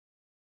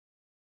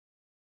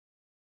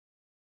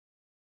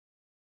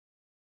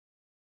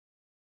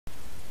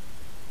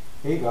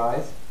Hey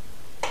guys,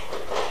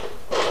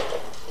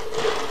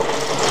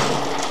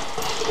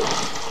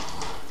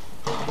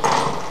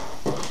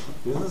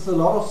 this is a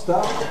lot of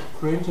stuff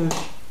printed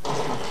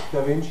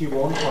Da Vinci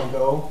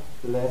 1.0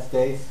 the last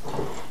days.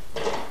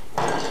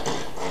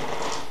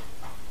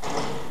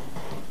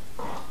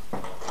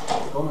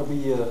 It's gonna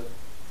be a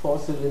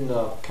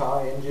 4-cylinder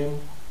car engine.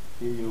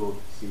 Here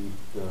you see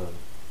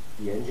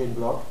the engine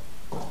block.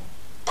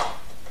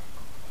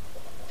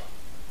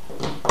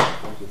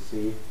 And you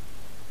see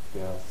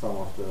there are some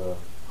of the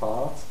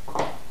parts.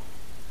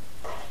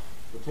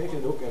 So take a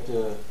look at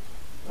the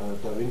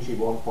Da Vinci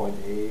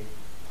 1.8,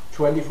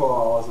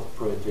 24 hours of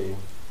printing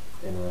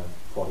in a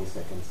 40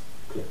 seconds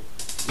clip.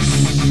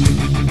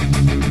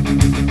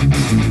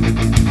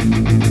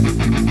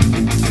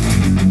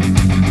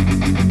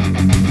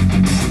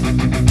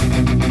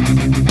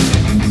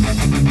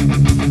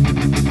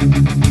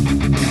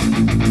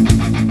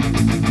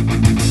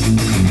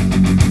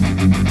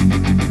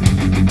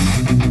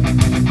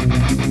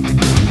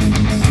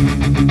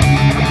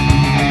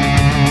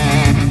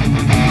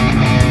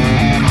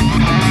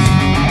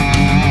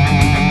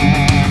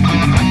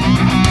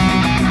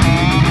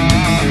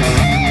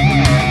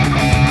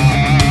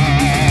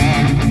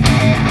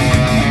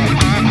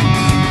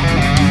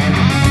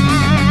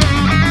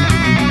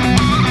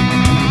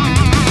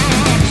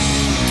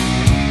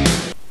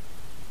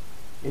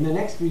 In the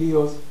next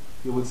videos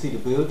you will see the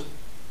build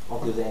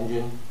of this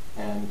engine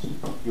and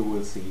you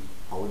will see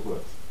how it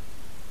works.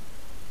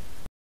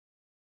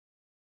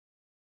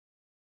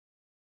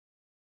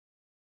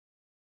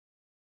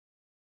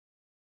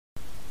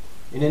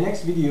 In the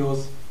next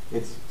videos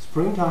it's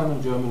springtime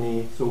in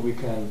Germany, so we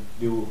can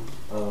do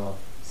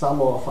some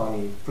more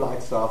funny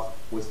flight stuff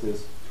with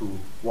this to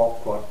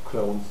warp quad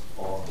clones,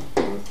 or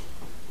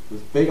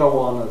with bigger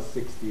one, a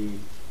 60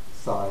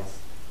 size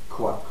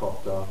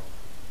quadcopter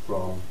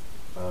from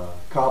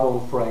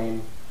carbon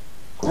frame,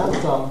 and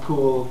some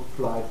cool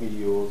flight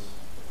videos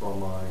from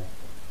my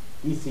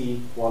EC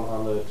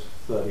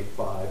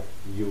 135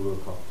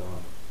 Eurocopter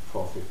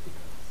 450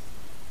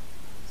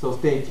 class. So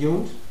stay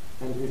tuned,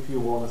 and if you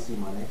want to see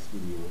my next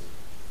videos,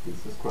 please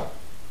subscribe.